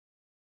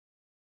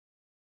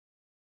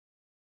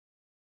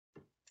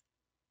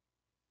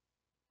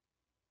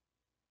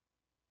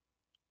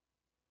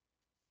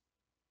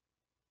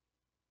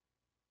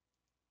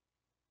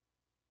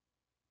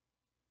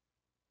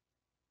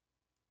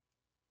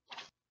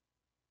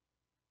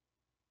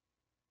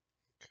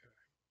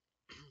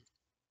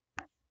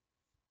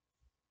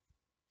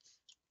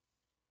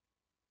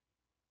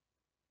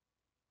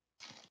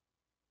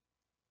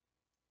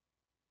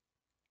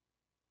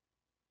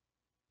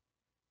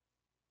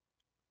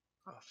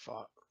Oh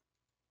fuck.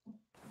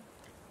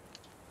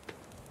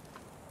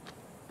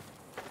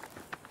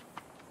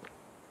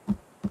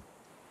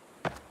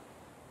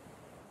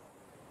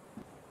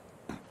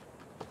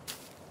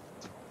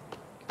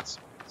 So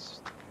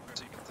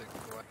you can think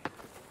like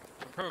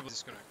I'm probably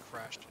just gonna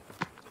crash it.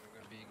 I think I'm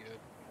gonna be good.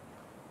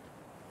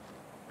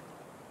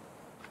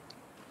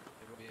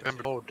 It'll be Remember,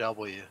 empty. hold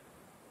W.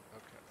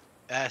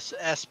 Okay.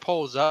 S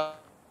pulls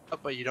up,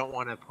 but you don't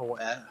want to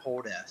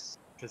hold S,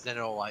 because then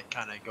it'll like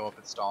kind of go up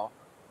and stall.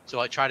 So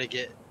like try to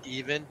get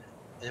even, and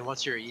then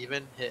once you're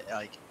even, hit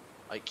like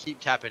keep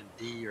tapping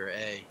D or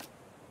A.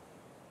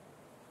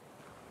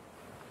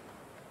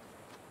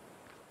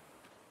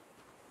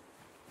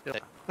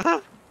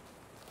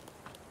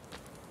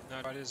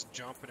 Now do I just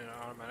jump and it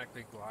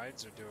automatically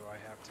glides, or do I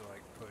have to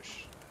like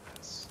push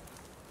S?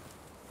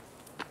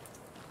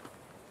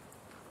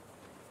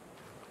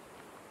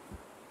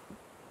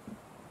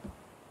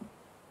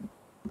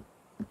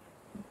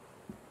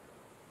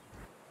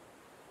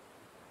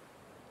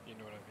 You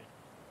know what I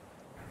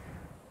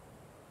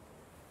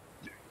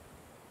mean?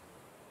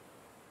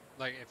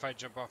 Like if I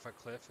jump off a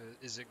cliff,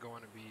 is it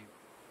going to be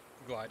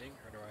gliding,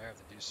 or do I have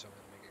to do something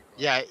to make it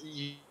glide? Yeah,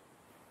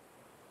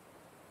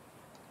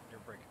 You're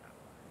breaking out.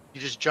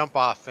 you just jump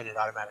off and it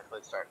automatically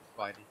starts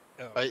gliding.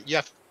 Oh, But you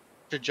have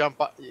to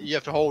jump. You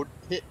have to hold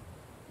hit.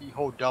 You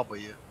hold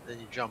W, then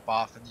you jump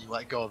off, and you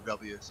let go of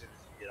W as soon as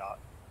you get out.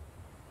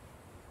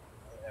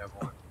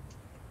 Everyone.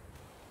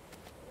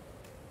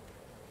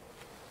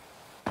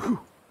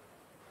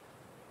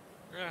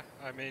 yeah,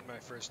 I made my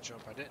first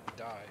jump. I didn't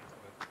die,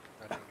 but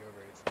I didn't go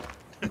very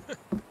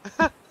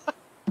far.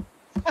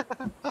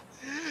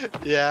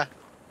 Yeah.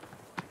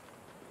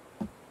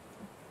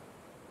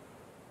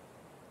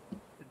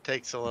 It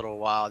takes a little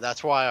while.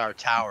 That's why our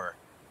tower,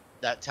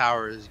 that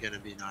tower is gonna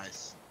be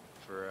nice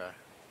for.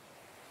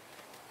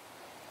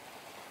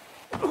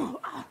 Yeah,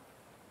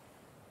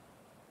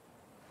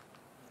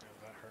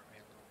 that hurt me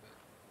a little bit.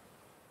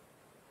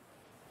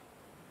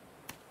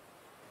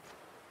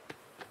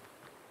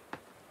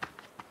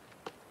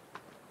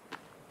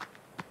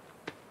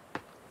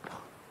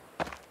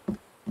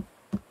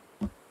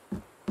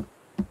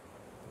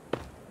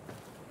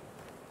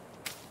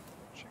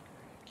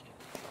 Chicory, I can't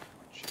eat very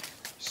much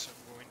chicory, so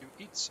I'm going to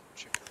eat some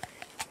chicory.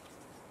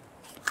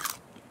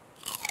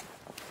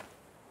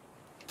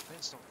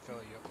 Plants don't fill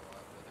you up a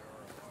lot, but there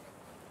are a lot of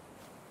them.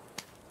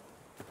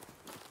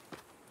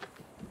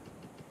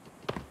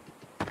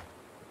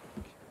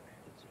 Okay,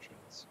 let's try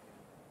this again.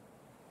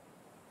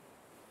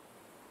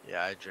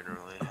 Yeah, I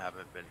generally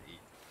haven't been eating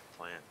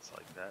plants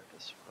like that to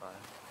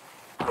survive.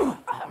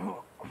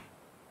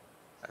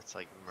 That's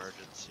like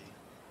emergency.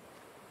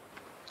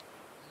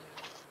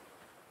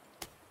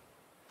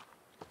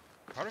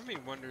 Part of me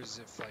wonders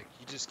if like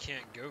you just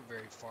can't go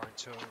very far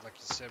until, like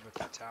you said, with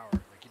the tower.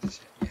 Like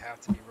you have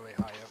to be really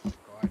high up to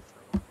glide for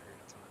a long period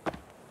of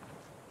time.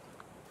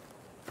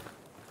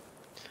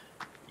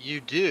 You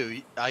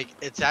do. Like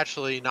it's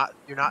actually not.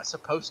 You're not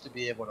supposed to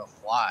be able to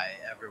fly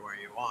everywhere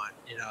you want.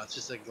 You know, it's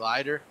just a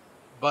glider.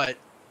 But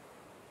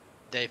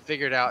they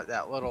figured out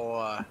that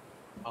little.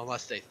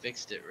 Unless they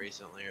fixed it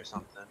recently or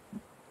something.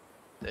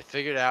 They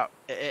figured out,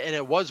 and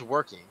it was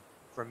working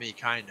for me,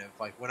 kind of.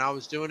 Like when I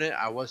was doing it,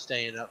 I was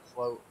staying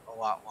afloat a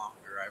lot longer.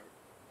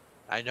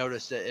 I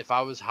noticed that if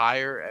I was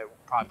higher, it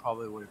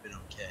probably would have been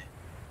okay.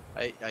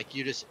 Like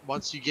you just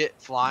once you get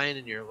flying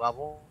in your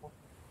level,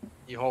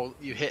 you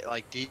hit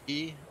like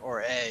D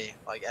or A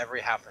like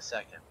every half a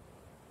second.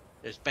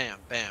 Just bam,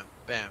 bam,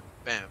 bam,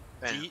 bam,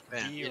 bam,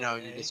 bam. D You or know,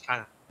 and you A? just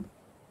kind of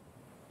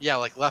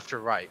like left or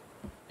right.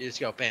 You just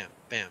go bam,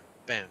 bam,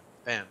 bam,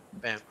 bam,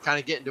 bam. Kind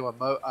of get into a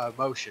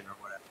motion or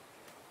whatever.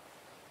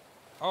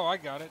 Oh, I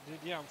got it, dude.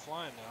 Yeah, I'm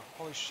flying now.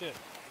 Holy shit.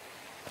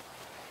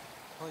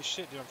 Holy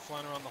shit, dude. I'm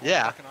flying around the whole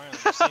Yeah. fucking island.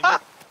 You see me?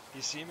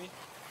 You see me?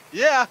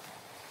 Yeah.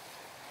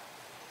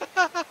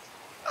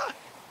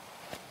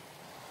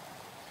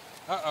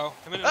 Uh-oh.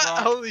 I'm in a rock.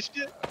 Holy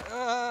shit.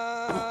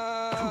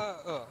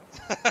 Oh.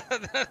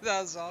 That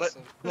was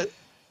awesome. But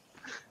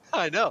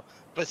I know.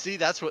 But see,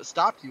 that's what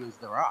stopped you is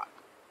the rock.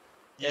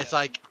 Yeah. It's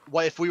like,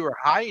 well, if we were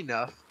high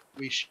enough,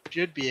 we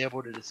should be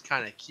able to just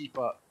kind of keep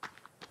up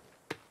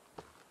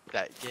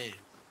that game.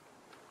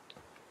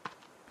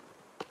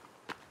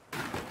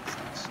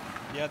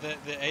 Yeah, the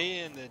A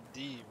and the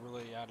D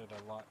really added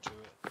a lot to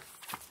it.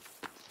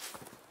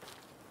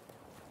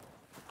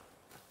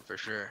 For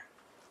sure.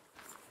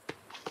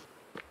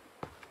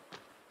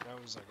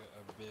 That was like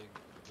a big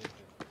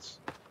difference.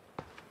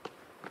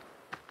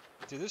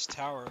 Dude, this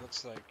tower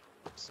looks like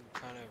some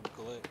kind of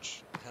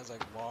glitch. It has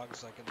like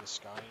logs like in the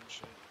sky and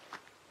shit.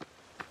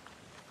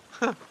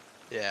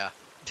 Yeah.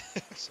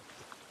 So,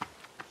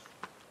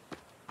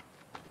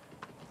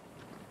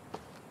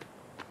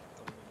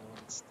 don't even know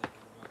what it's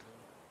thinking about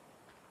doing.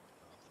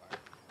 Oh, fire.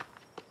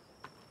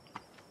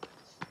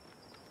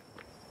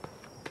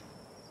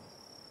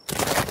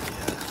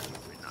 Yeah. It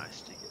would be nice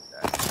to get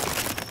that.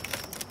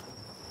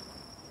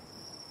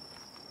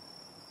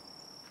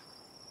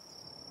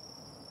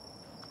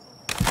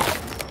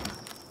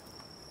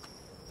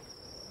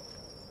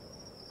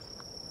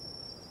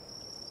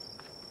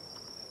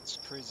 It's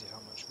crazy how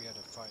much we had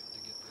to fight to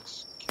get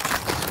this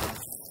killed.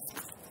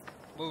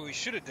 What we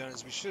should have done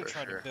is we should have For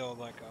tried sure. to build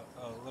like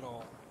a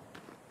little,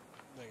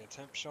 like a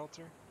temp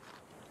shelter,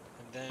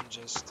 and then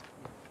just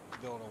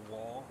build a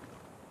wall,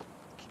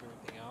 keep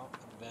everything out,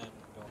 and then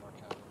build our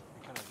cabin.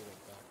 We kind of did it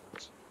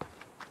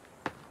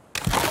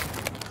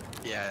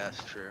backwards. Yeah,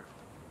 that's true.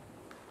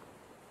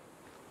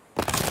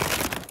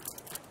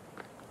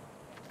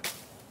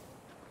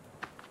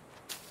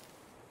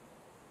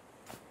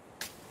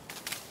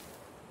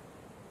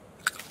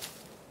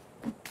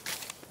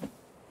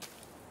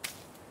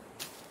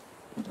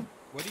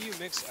 What do you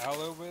mix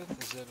aloe with?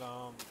 Is it the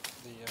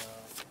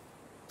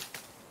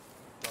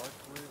dark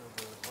root or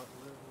the what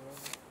root,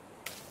 whatever?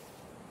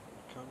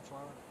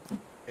 Coneflower?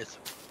 It's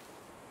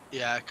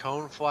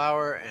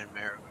coneflower and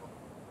marigold.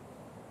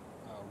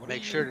 What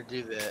Make do sure you, to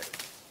do the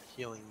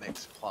healing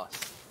mix plus.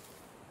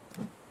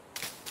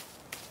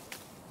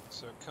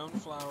 So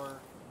coneflower,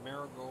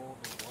 marigold,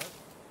 and what?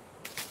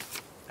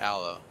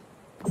 Aloe.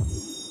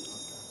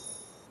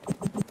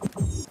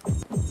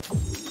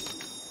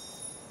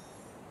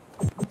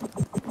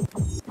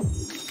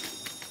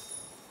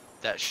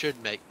 That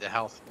should make the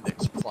health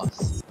mix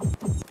plus.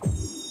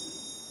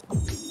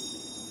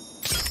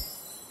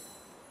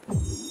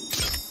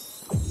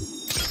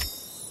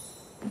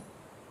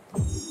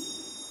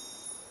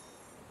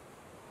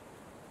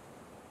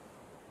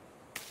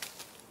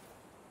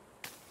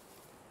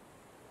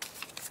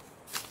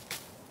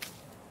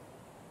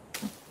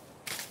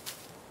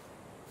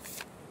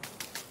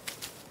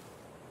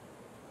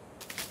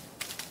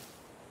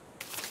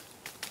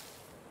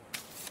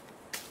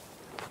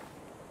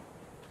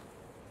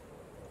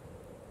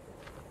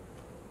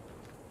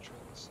 Try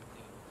this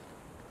again.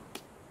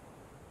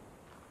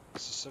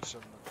 This is such a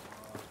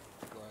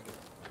glider.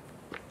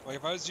 Like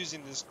if I was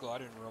using this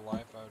glider in real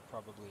life, I would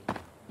probably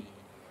be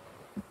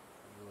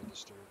really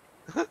disturbed.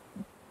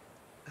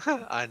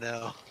 I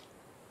know.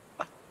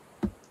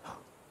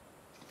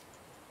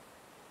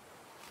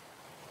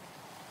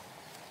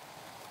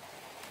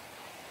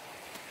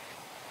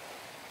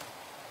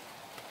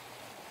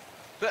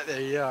 But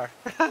there you are.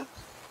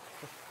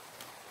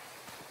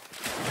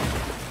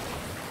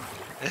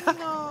 No, no,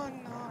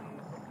 no.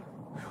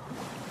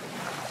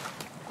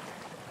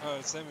 Oh,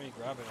 it's letting me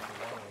grab it in the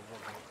water a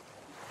little bit.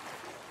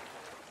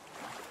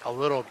 A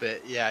little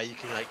bit, yeah. You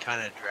can like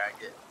kind of drag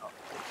it up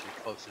if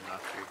you're close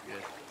enough. You're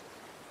good.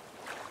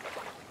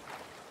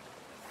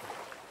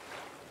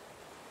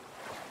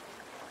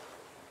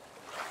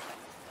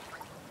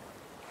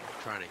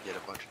 I'm trying to get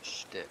a bunch of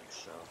sticks,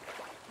 so.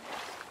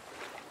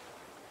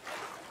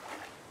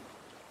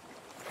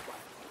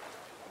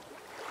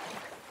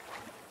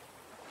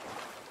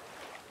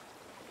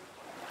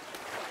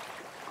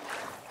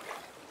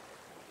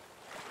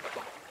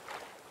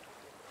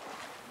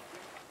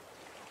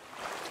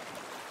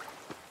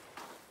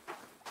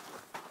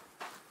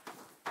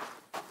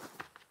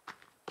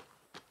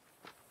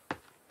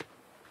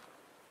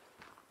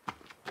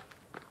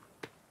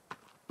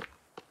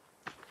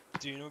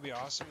 Dude, you know what'd be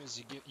awesome is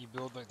you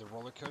build like the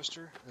roller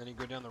coaster, and then you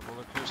go down the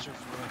roller coaster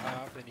from really high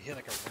up, and you hit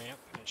like a ramp,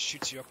 and it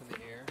shoots you up in the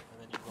air, and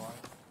then you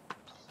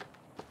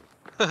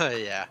glide.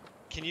 Yeah.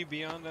 Can you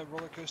be on the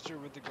roller coaster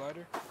with the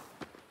glider?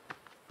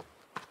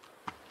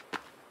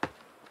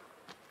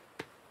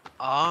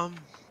 I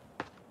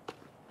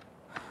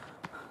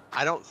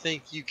don't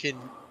think you can.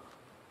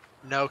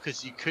 No,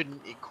 because you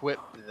couldn't equip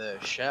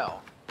the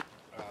shell.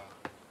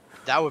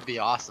 That would be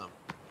awesome,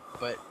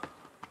 but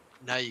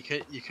no, you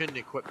couldn't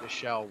equip the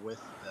shell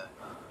with the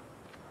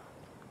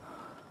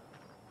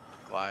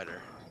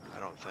glider. I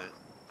don't think.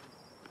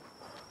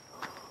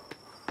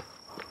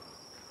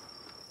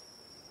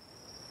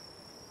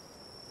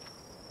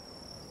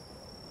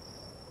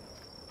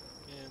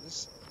 Man,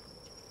 this.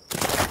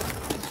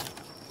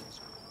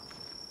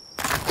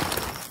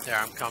 There,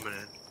 I'm coming in.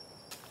 Alright.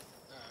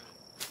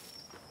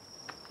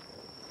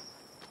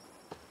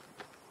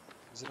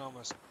 Is it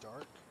almost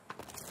dark?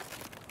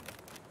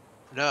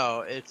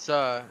 No, it's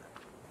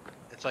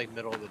like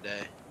middle of the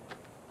day.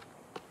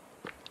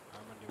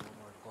 I'm gonna do one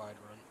more glide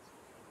run.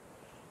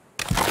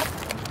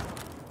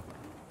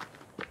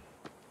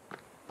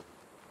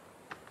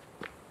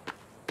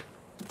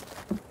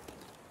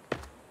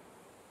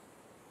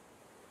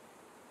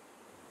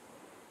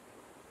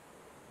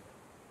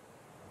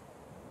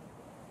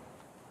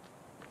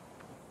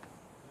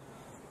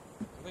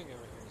 I think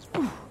over here is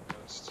where the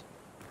best.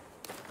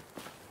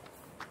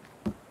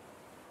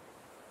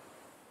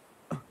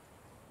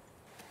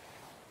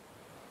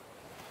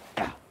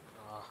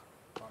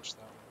 Watch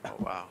that one. Oh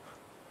wow.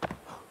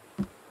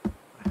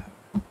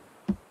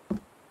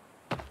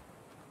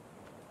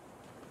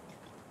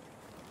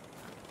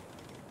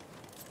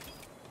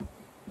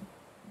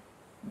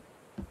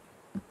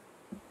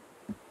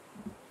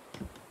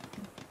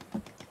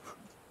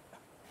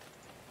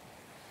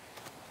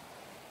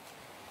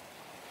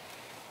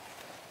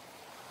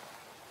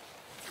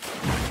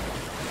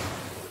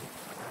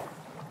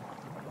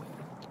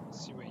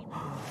 See what you mean.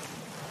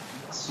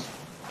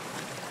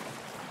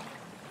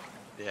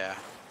 Yeah.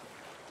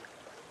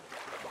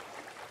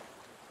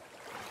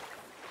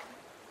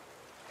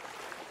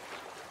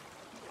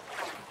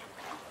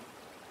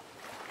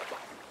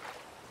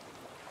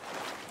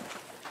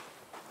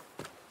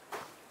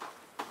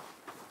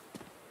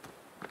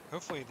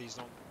 Hopefully these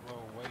don't blow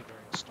away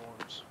during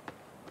storms.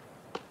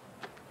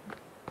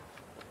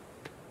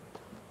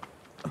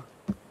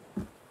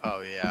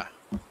 Oh yeah.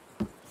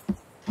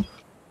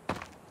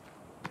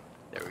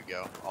 There we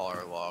go. All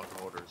our log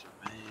holders are